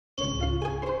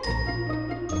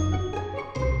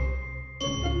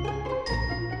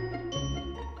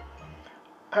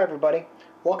Hi everybody,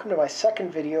 welcome to my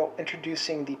second video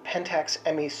introducing the Pentax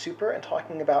ME Super and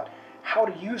talking about how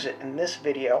to use it in this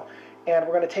video. And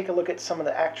we're going to take a look at some of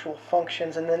the actual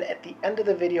functions, and then at the end of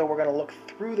the video we're going to look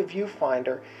through the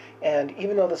viewfinder. And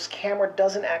even though this camera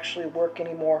doesn't actually work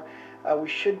anymore, we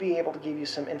should be able to give you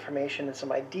some information and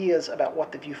some ideas about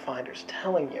what the viewfinder is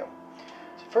telling you.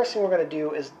 So first thing we're going to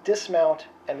do is dismount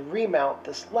and remount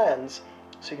this lens,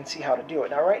 so you can see how to do it.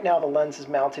 Now right now the lens is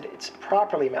mounted, it's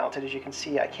properly mounted. As you can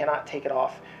see, I cannot take it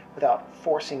off without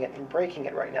forcing it and breaking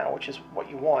it right now, which is what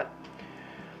you want.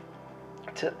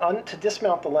 To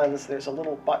dismount the lens, there's a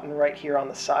little button right here on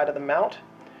the side of the mount.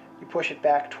 You push it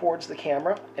back towards the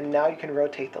camera, and now you can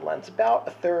rotate the lens about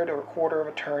a third or a quarter of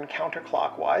a turn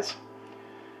counterclockwise.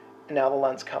 And now the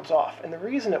lens comes off. And the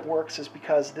reason it works is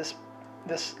because this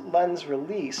lens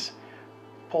release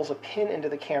pulls a pin into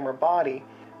the camera body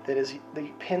that is the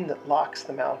pin that locks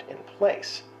the mount in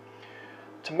place.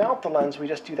 To mount the lens, we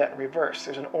just do that in reverse.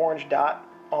 There's an orange dot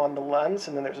on the lens,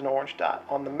 and then there's an orange dot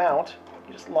on the mount.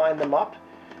 You just line them up.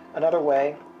 Another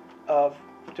way of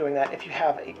doing that, if you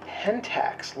have a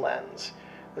Pentax lens,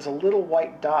 there's a little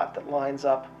white dot that lines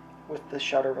up with the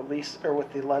shutter release, or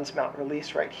with the lens mount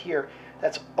release right here.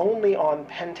 That's only on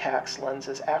Pentax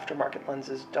lenses. Aftermarket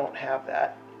lenses don't have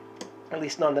that, at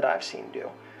least none that I've seen do.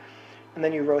 And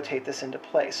then you rotate this into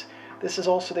place. This is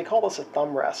also, they call this a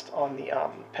thumb rest on the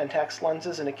Pentax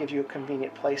lenses, and it gives you a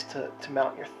convenient place to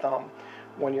mount your thumb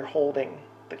when you're holding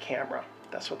the camera.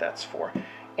 That's what that's for.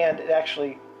 And it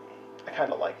actually, I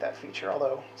kind of like that feature,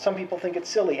 although some people think it's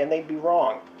silly, and they'd be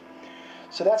wrong.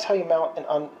 So that's how you mount and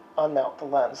unmount the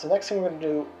lens. The next thing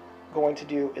we're going to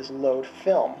do is load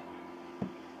film.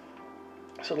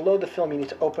 So to load the film, you need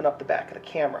to open up the back of the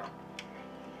camera.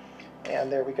 And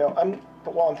there we go.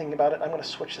 But while I'm thinking about it, I'm going to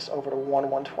switch this over to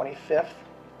 1/125th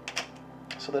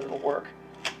so that it'll work.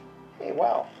 Hey,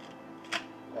 wow.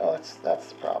 Oh, that's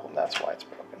the problem. That's why it's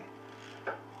broken.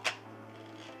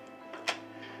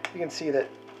 You can see that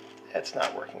it's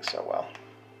not working so well.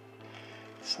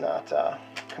 It's not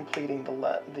completing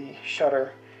the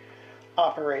shutter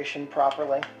operation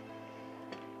properly.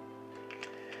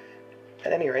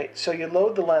 At any rate, so you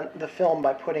load the film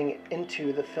by putting it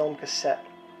into the film cassette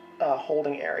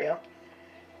holding area,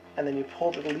 and then you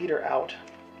pull the leader out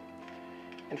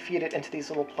and feed it into these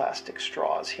little plastic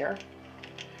straws here.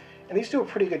 And these do a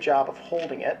pretty good job of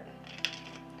holding it.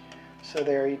 So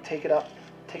there, you take it up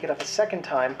a second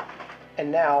time, and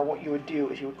now what you would do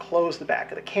is you would close the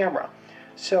back of the camera.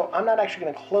 So I'm not actually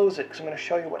going to close it because I'm going to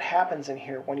show you what happens in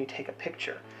here when you take a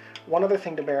picture. One other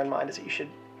thing to bear in mind is that you should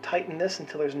tighten this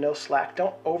until there's no slack.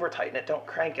 Don't over tighten it, don't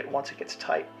crank it once it gets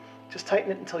tight. Just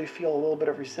tighten it until you feel a little bit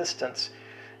of resistance,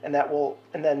 and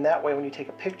then that way when you take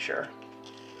a picture,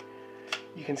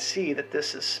 you can see that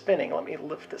this is spinning. Let me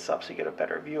lift this up so you get a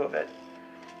better view of it.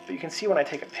 But you can see when I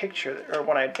take a picture, or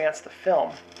when I advance the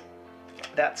film,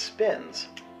 that spins.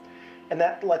 And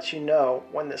that lets you know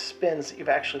when this spins that you've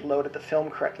actually loaded the film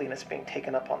correctly and it's being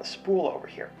taken up on the spool over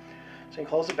here. So you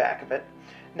close the back of it.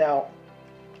 Now,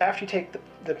 after you take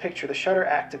the picture, the shutter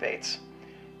activates,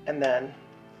 and then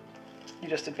you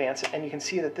just advance it, and you can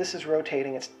see that this is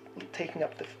rotating. It's taking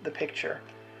up the picture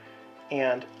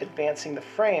and advancing the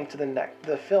frame to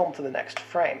the film to the next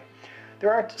frame.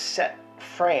 There aren't set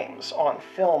frames on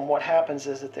film. What happens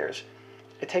is that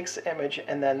it takes the image,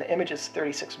 and then the image is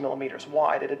 36 millimeters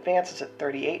wide. It advances at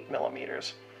 38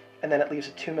 millimeters, and then it leaves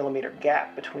a 2 millimeter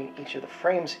gap between each of the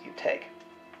frames that you take.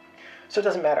 So it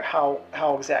doesn't matter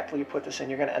how exactly you put this in,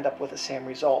 you're going to end up with the same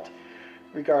result,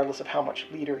 regardless of how much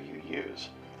leader you use.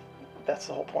 That's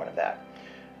the whole point of that.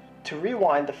 To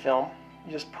rewind the film,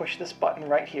 you just push this button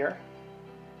right here,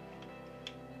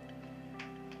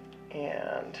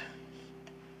 and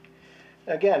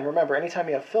again, remember, anytime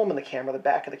you have film in the camera, the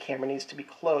back of the camera needs to be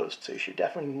closed, so you should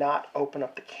definitely not open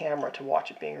up the camera to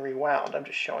watch it being rewound. I'm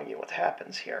just showing you what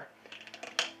happens here.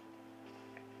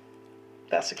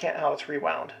 That's how it's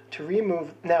rewound. To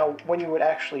remove, now when you would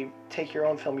actually take your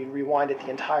own film, you'd rewind it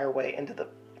the entire way into the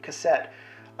cassette.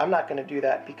 I'm not going to do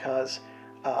that because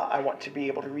I want to be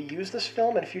able to reuse this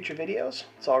film in future videos.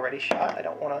 It's already shot. I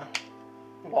don't want to,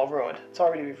 well, ruined. It's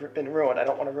already been ruined. I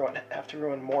don't want to have to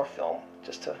ruin more film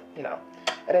just to, you know.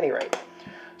 At any rate,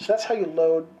 so that's how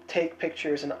you take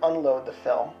pictures and unload the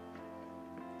film.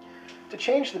 To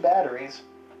change the batteries,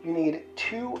 you need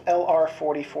 2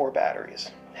 LR44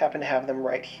 batteries. Happen to have them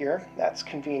right here. That's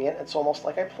convenient. It's almost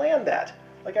like I planned that.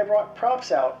 Like I brought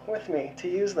props out with me to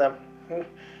use them. Who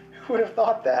would have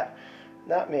thought that?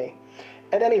 Not me.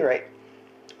 At any rate,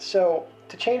 so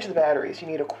to change the batteries, you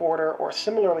need a quarter or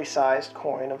similarly sized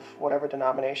coin of whatever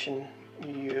denomination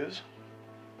you use.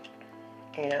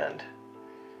 And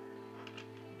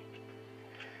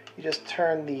you just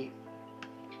turn the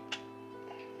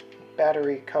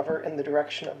battery cover in the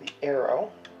direction of the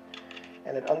arrow,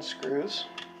 and it unscrews.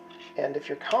 And if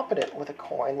you're competent with a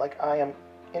coin, like I am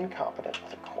incompetent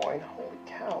with a coin, holy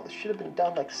cow, this should have been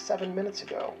done like 7 minutes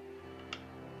ago.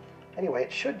 Anyway,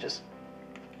 it should just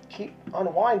keep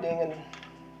unwinding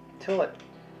until it,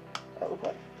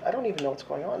 I don't even know what's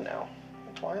going on now.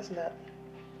 Why isn't that?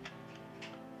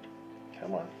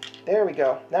 Come on. There we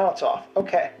go. Now it's off.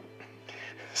 Okay.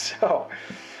 So,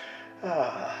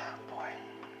 boy.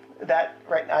 That,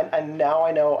 right now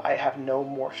I know I have no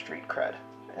more street cred.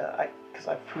 Because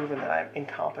I've proven that I'm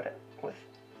incompetent with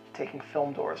taking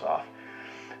film doors off.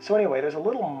 So anyway, there's a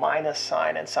little minus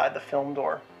sign inside the film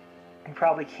door. You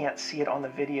probably can't see it on the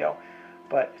video,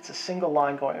 but it's a single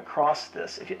line going across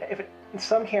this.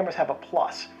 Some cameras have a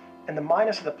plus, and the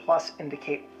minus of the plus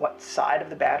indicate what side of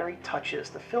the battery touches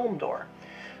the film door.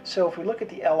 So if we look at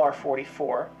the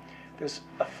LR44, there's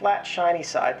a flat shiny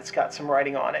side that's got some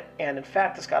writing on it, and in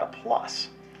fact it's got a plus.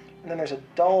 And then there's a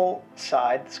dull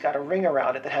side that's got a ring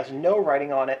around it that has no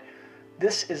writing on it.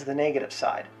 This is the negative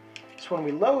side. So when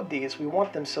we load these, we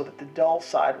want them so that the dull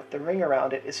side with the ring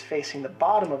around it is facing the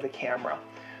bottom of the camera.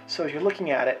 So as you're looking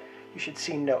at it, you should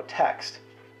see no text.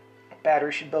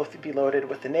 Batteries should both be loaded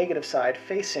with the negative side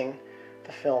facing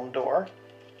the film door.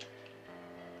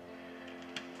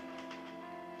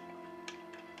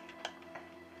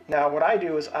 Now what I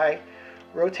do is I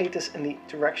rotate this in the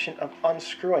direction of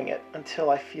unscrewing it until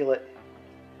I feel it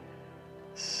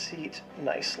seat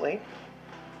nicely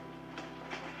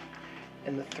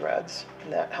in the threads,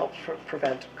 and that helps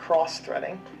prevent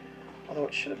cross-threading, although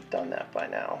it should have done that by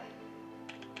now.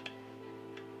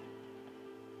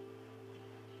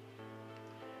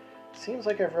 Seems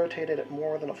like I've rotated it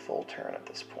more than a full turn at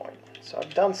this point, so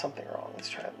I've done something wrong. Let's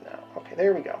try it now. Okay,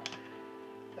 there we go.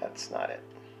 That's not it.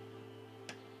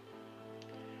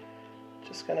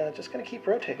 Just gonna keep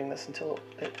rotating this until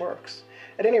it works.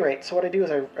 At any rate, so what I do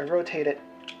is I rotate it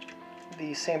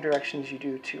the same direction as you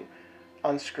do to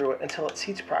unscrew it until it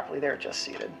seats properly. There, it just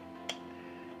seated.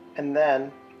 And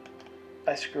then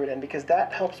I screw it in because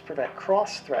that helps prevent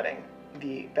cross-threading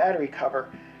the battery cover.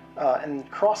 And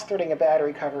cross-threading a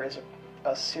battery cover is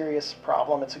a serious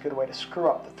problem. It's a good way to screw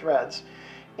up the threads.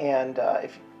 And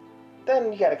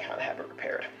then you got to kind of have it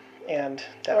repaired. And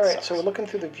all right, so we're looking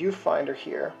through the viewfinder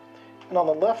here. And on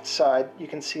the left side, you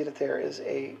can see that there is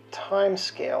a time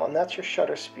scale, and that's your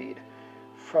shutter speed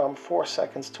from 4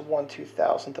 seconds to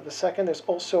 1/2000th of a second. There's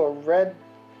also a red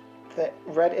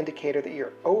indicator that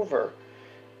you're over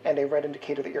and a red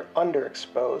indicator that you're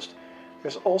underexposed.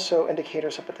 There's also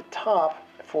indicators up at the top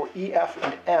for EF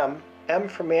and M. M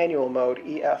for manual mode,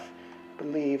 EF, I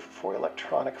believe, for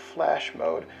electronic flash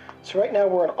mode. So right now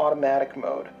we're in automatic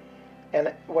mode.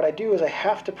 And what I do is I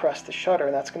have to press the shutter,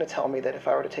 and that's going to tell me that if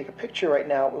I were to take a picture right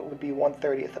now, it would be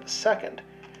 1/30th of a second.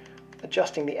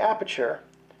 Adjusting the aperture,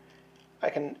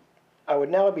 I would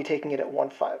now be taking it at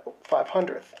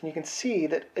 1/500th. And you can see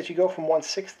that as you go from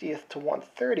 1/60th to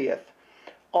 1/30th,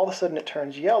 all of a sudden it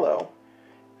turns yellow.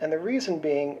 And the reason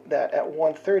being that at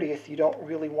 1/30th you don't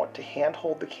really want to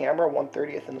handhold the camera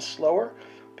 1/30th and slower,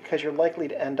 because you're likely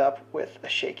to end up with a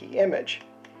shaky image.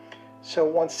 So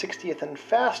 1/60th and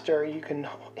faster, you can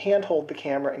handhold the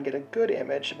camera and get a good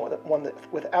image, one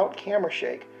that without camera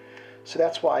shake. So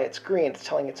that's why it's green. It's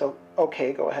telling it's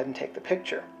okay, go ahead and take the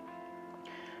picture.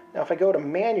 Now if I go to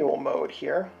manual mode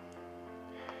here,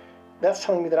 that's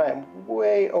telling me that I am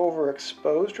way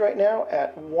overexposed right now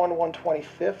at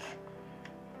 1/125th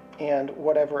and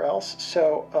whatever else,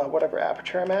 so whatever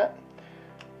aperture I'm at,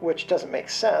 which doesn't make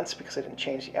sense because I didn't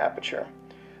change the aperture.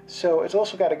 So it's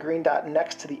also got a green dot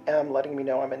next to the M letting me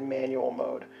know I'm in manual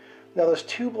mode. Now those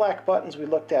two black buttons we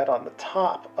looked at on the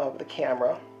top of the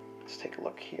camera, let's take a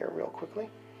look here real quickly,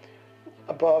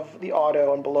 above the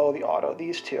auto and below the auto,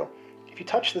 these two. If you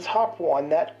touch the top one,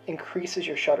 that increases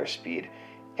your shutter speed,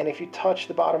 and if you touch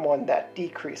the bottom one, that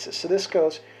decreases. So this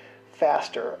goes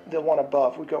faster. The one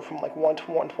above would go from like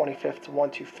 1/125th to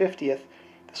 1/250th.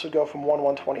 This would go from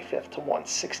 1/125th to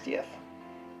 1/60th.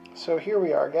 So here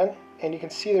we are again, and you can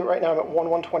see that right now I'm at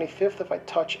 1/125th. If I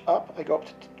touch up, I go up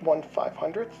to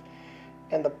 1/500th,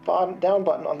 and the down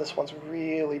button on this one's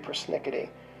really persnickety.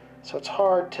 So it's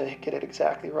hard to get it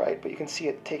exactly right, but you can see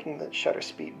it taking the shutter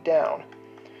speed down.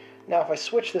 Now if I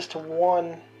switch this to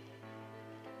 1,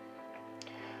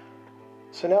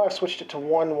 so now I've switched it to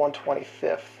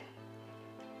 1/125th,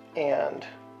 and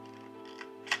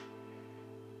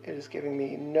it is giving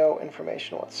me no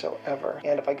information whatsoever.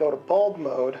 And if I go to bulb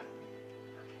mode,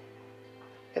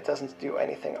 it doesn't do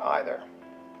anything either.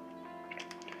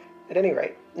 At any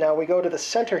rate, now we go to the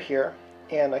center here,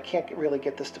 and I can't really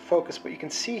get this to focus, but you can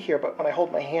see here, but when I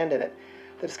hold my hand in it,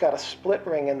 that it's got a split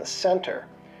ring in the center,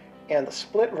 and the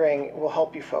split ring will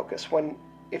help you focus.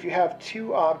 If you have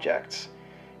two objects,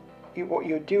 what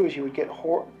you would do is you would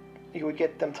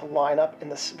get them to line up in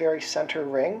this very center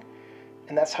ring,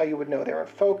 and that's how you would know they're in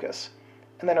focus.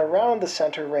 And then around the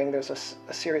center ring, there's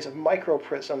a series of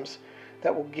microprisms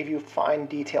that will give you fine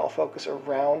detail focus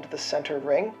around the center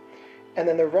ring. And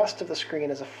then the rest of the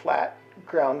screen is a flat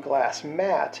ground glass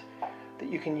mat that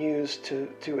you can use to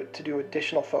do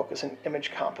additional focus and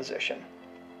image composition.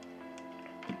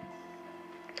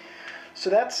 So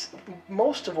that's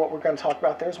most of what we're going to talk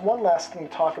about. There's one last thing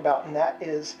to talk about, and that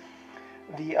is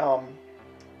the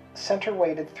center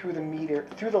weighted through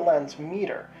the lens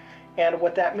meter. And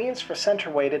what that means for center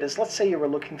weighted is, let's say you were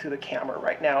looking through the camera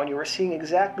right now and you were seeing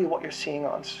exactly what you're seeing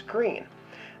on screen.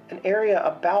 An area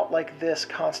about like this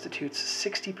constitutes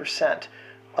 60%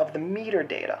 of the meter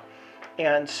data.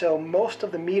 And so most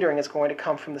of the metering is going to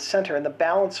come from the center, and the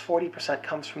balance 40%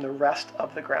 comes from the rest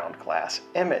of the ground glass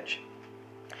image.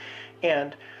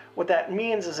 And what that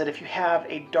means is that if you have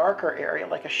a darker area,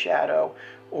 like a shadow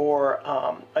or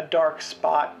a dark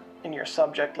spot in your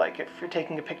subject, like if you're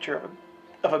taking a picture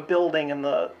of a building and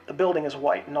the building is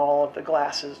white and all of the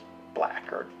glass is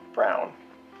black or brown,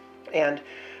 and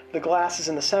the glass is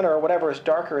in the center, or whatever is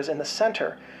darker is in the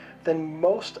center, then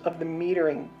most of the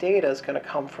metering data is going to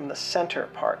come from the center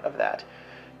part of that.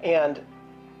 And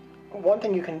one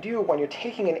thing you can do when you're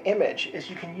taking an image is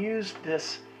you can use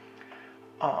this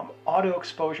auto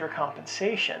exposure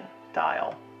compensation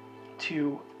dial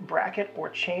to bracket or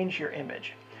change your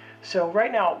image. So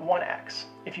right now at 1x,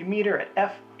 if you meter at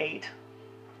f8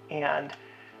 and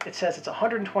it says it's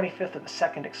 125th of a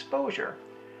second exposure,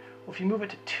 well, if you move it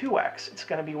to 2x, it's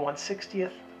going to be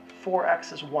 1/60th,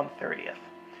 4x is 1/30th.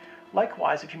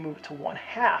 Likewise, if you move it to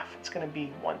 1/2, it's going to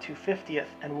be 1/250th,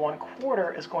 and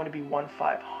 1/4 is going to be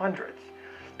 1/500th.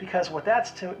 Because what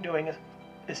that's doing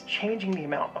is changing the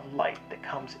amount of light that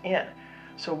comes in.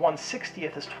 So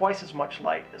 1/60th is twice as much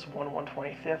light as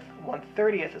 1/125th,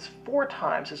 1/30th is 4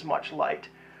 times as much light,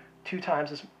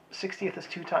 60th is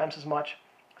 2 times as much,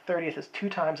 30th is 2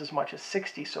 times as much as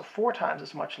 60, so 4 times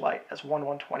as much light as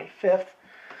 1/125th.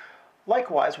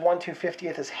 Likewise,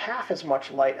 1/250th is half as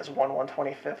much light as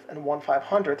 1/125th, and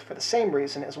 1/500th, for the same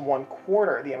reason, is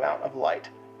 1/4 the amount of light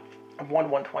of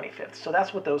 1/125th. So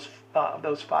that's what those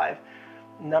 5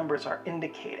 numbers are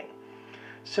indicating.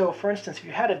 So for instance, if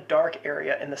you had a dark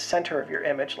area in the center of your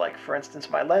image, like for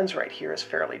instance my lens right here is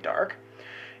fairly dark,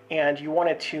 and you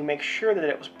wanted to make sure that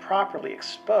it was properly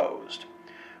exposed,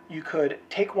 you could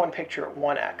take one picture at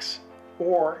 1x,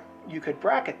 or you could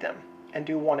bracket them and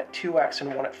do one at 2x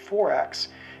and one at 4x,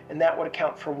 and that would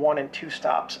account for 1 and 2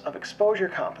 stops of exposure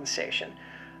compensation.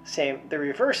 The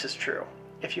reverse is true.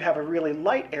 If you have a really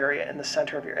light area in the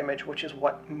center of your image, which is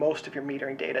what most of your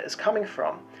metering data is coming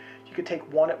from, you could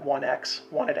take one at 1x,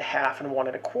 one at 1/2, and one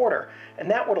at 1/4, and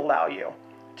that would allow you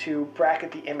to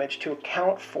bracket the image to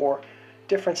account for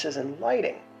differences in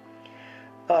lighting.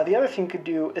 The other thing you could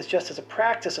do is, just as a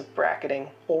practice of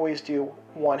bracketing, always do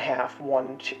 1/2,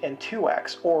 1 and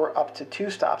 2x, or up to 2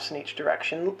 stops in each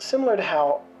direction, similar to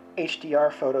how HDR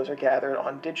photos are gathered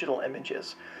on digital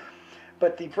images.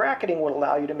 But the bracketing would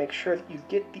allow you to make sure that you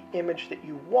get the image that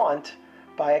you want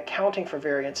by accounting for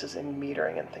variances in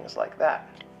metering and things like that.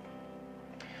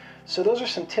 So those are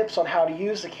some tips on how to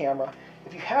use the camera.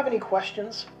 If you have any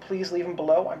questions, please leave them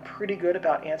below. I'm pretty good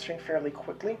about answering fairly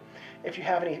quickly. If you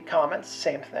have any comments,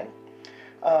 same thing.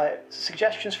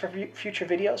 Suggestions for future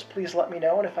videos, please let me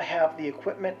know, and if I have the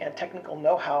equipment and technical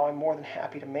know-how, I'm more than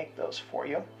happy to make those for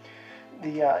you.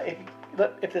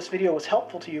 If this video was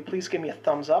helpful to you, please give me a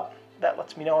thumbs up. That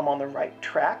lets me know I'm on the right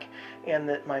track and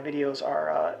that my videos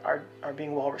are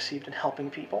being well received and helping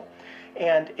people.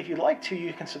 And if you'd like to,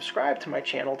 you can subscribe to my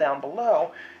channel down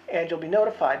below, and you'll be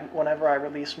notified whenever I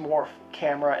release more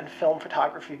camera and film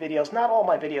photography videos. Not all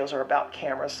my videos are about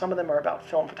cameras. Some of them are about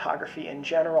film photography in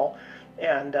general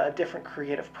and different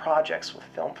creative projects with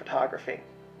film photography.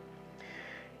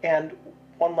 And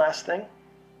one last thing,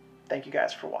 thank you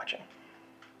guys for watching.